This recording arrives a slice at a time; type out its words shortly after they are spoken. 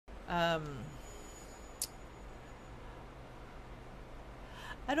Um,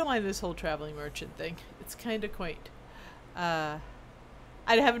 I don't mind this whole traveling merchant thing. It's kind of quaint. Uh,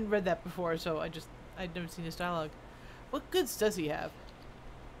 I haven't read that before, so I'd never seen his dialogue. What goods does he have?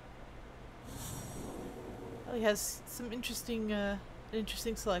 Oh, he has some interesting,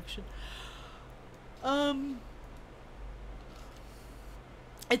 interesting selection. Um,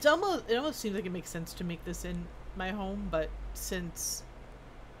 it almost seems like it makes sense to make this in my home, but since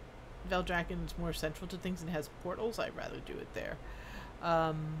Veldraken is more central to things and has portals, I'd rather do it there.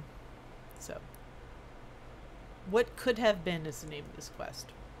 So, what could have been is the name of this quest.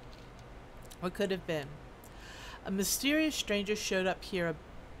 What could have been? A mysterious stranger showed up here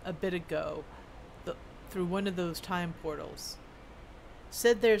a bit ago, through one of those time portals.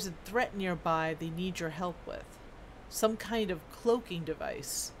 Said there's a threat nearby they need your help with. Some kind of cloaking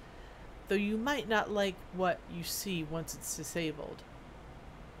device, though you might not like what you see once it's disabled.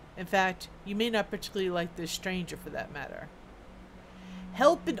 In fact, you may not particularly like this stranger for that matter.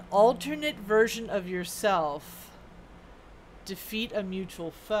 Help an alternate version of yourself defeat a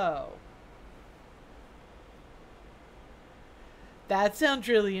mutual foe. That sounds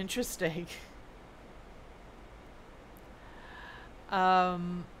really interesting. I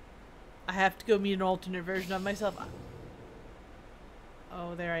have to go meet an alternate version of myself.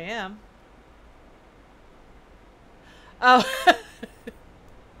 Oh, there I am. Oh.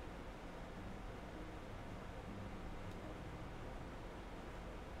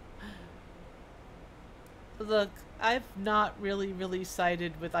 Look, I've not really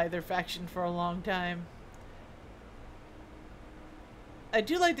sided with either faction for a long time. I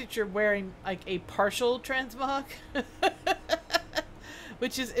do like that you're wearing, like, a partial transmog.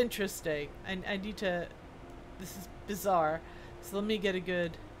 Which is interesting. I need to... This is bizarre. So let me get a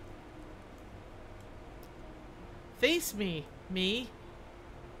good... Face me. Me.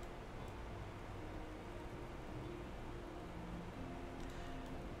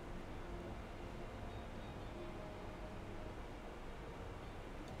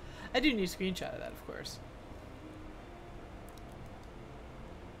 I do need a screenshot of that, of course.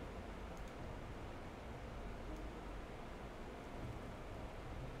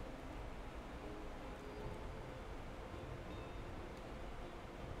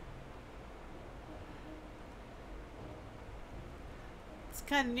 It's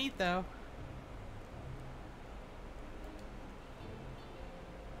kind of neat, though.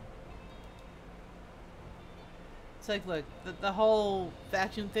 It's like, look, the whole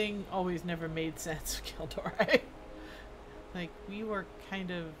faction thing always never made sense with Gildor. Like, we were kind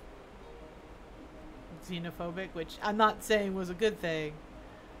of xenophobic, which I'm not saying was a good thing,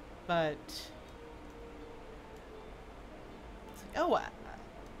 but... It's like, oh,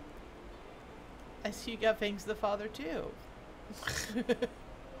 I see you got Fangs the Father, too.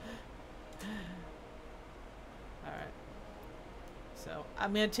 Alright. So,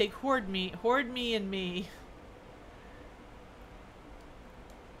 I'm gonna take Horde me, and me.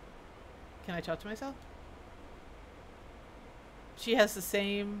 Can I talk to myself? She has the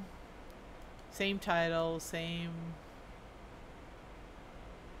same title, same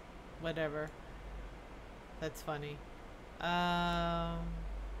whatever. That's funny.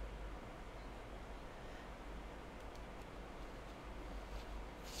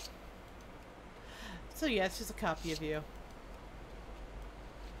 So yeah, it's just a copy of you.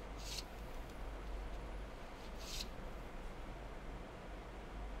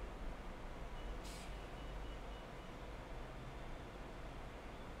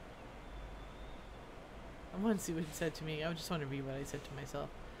 I want to see what he said to me. I just want to read what I said to myself.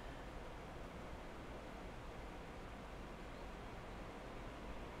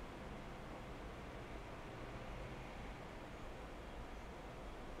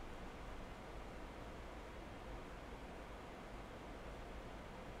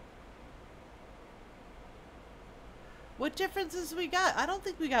 What differences we got? I don't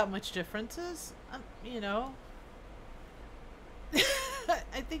think we got much differences. You know.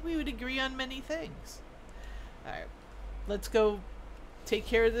 I think we would agree on many things. Alright. Let's go take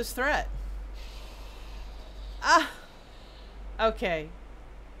care of this threat. Ah! Okay.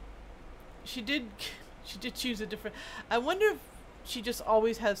 She did choose a different... I wonder if she just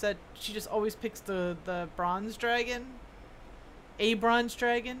always has that... She just always picks the bronze dragon. A bronze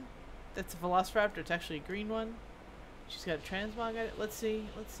dragon. That's a Velociraptor. It's actually a green one. She's got a transmog on it. Let's see.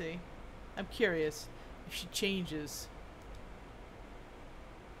 Let's see. I'm curious if she changes.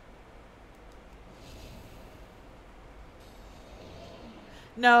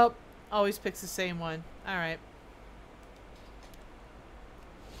 Nope. Always picks the same one. Alright.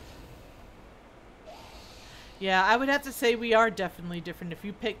 Yeah, I would have to say we are definitely different. If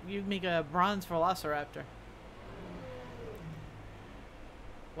you make a bronze velociraptor.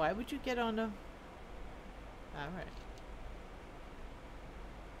 Why would you get on a... Alright.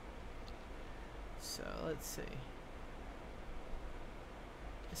 So, let's see.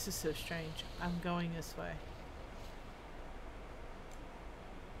 This is so strange. I'm going this way.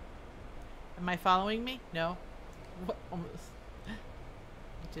 Am I following me? No. What? Almost.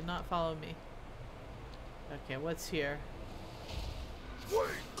 It did not follow me. Okay, what's here? We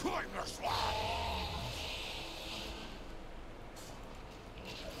climb this one.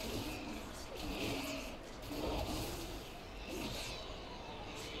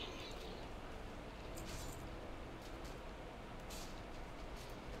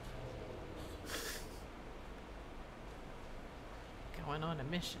 Going on a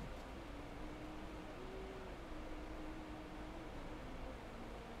mission.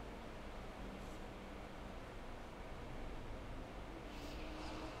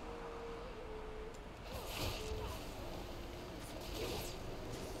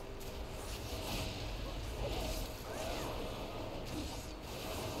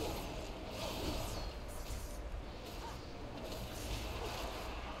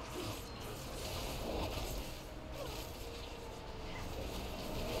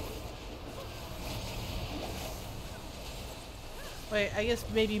 Wait, I guess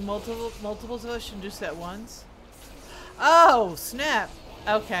maybe multiples of us should just at once. Oh, snap.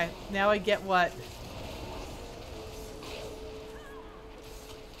 Okay, now I get what.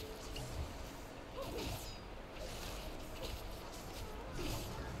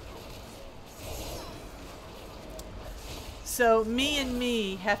 So me and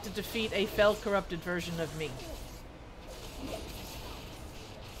me have to defeat a fell corrupted version of me.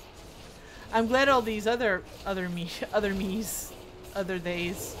 I'm glad all these other me's, other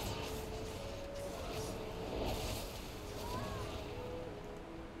days.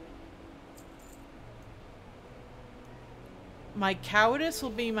 My cowardice will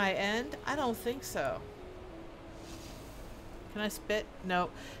be my end? I don't think so. Can I spit? No,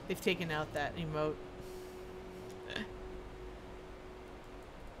 they've taken out that emote.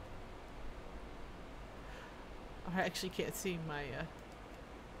 I actually can't see my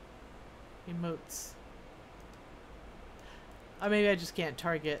emotes. Or maybe I just can't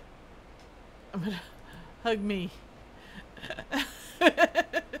target. I'm gonna hug me.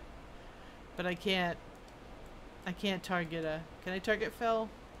 But I can't target a... Can I target Phil?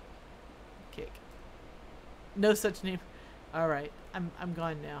 Kick. No such name. Alright, I'm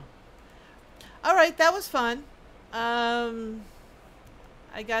gone now. Alright, that was fun. I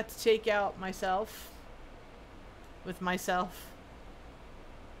got to take out myself. With myself.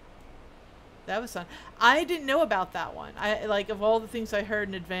 That was fun. I didn't know about that one. I like of all the things I heard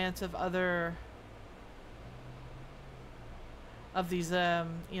in advance of other of these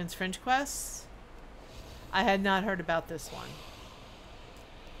Ian's Fringe quests, I had not heard about this one.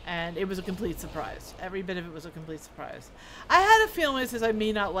 And it was a complete surprise. Every bit of it was a complete surprise. I had a feeling when it says I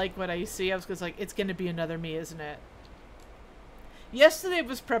may not like what I see, I was just like, it's gonna be another me, isn't it? Yesterday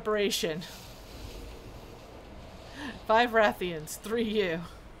was preparation. 5 Rathians, 3 you.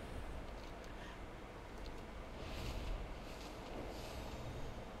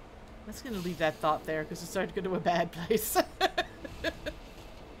 I'm just gonna leave that thought there because it started to go to a bad place. Make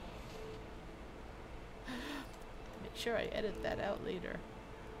sure I edit that out later.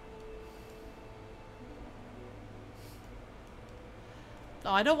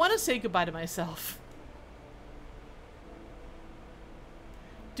 No, I don't want to say goodbye to myself.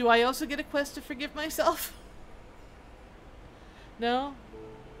 Do I also get a quest to forgive myself? No?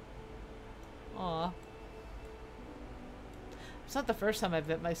 Aw. It's not the first time I've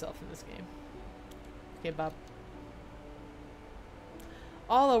bit myself in this game. Okay, Bob.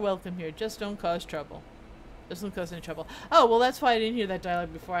 All are welcome here. Just don't cause trouble. Just don't cause any trouble. Oh, well, that's why I didn't hear that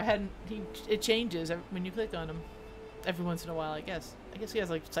dialogue before. I hadn't... It changes when you click on him. Every once in a while, I guess. I guess he has,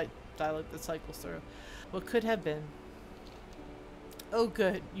 like, dialogue that cycles through. What could have been. Oh,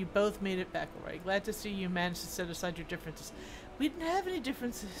 good. You both made it back all right. Glad to see you managed to set aside your differences. We didn't have any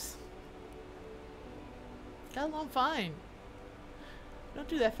differences. Got along fine. Don't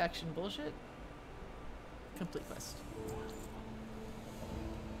do that faction bullshit. Complete quest.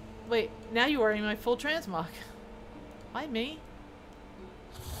 Wait, now you're wearing my full transmog. Why me?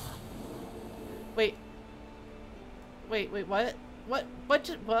 Wait. Wait, what? What what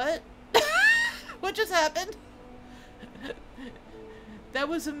just happened? That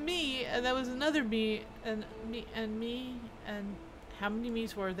was a me, and that was another me, and me, and how many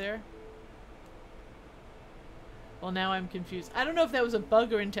me's were there? Well, now I'm confused. I don't know if that was a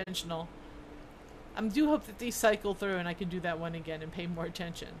bug or intentional. I do hope that these cycle through and I can do that one again and pay more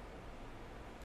attention.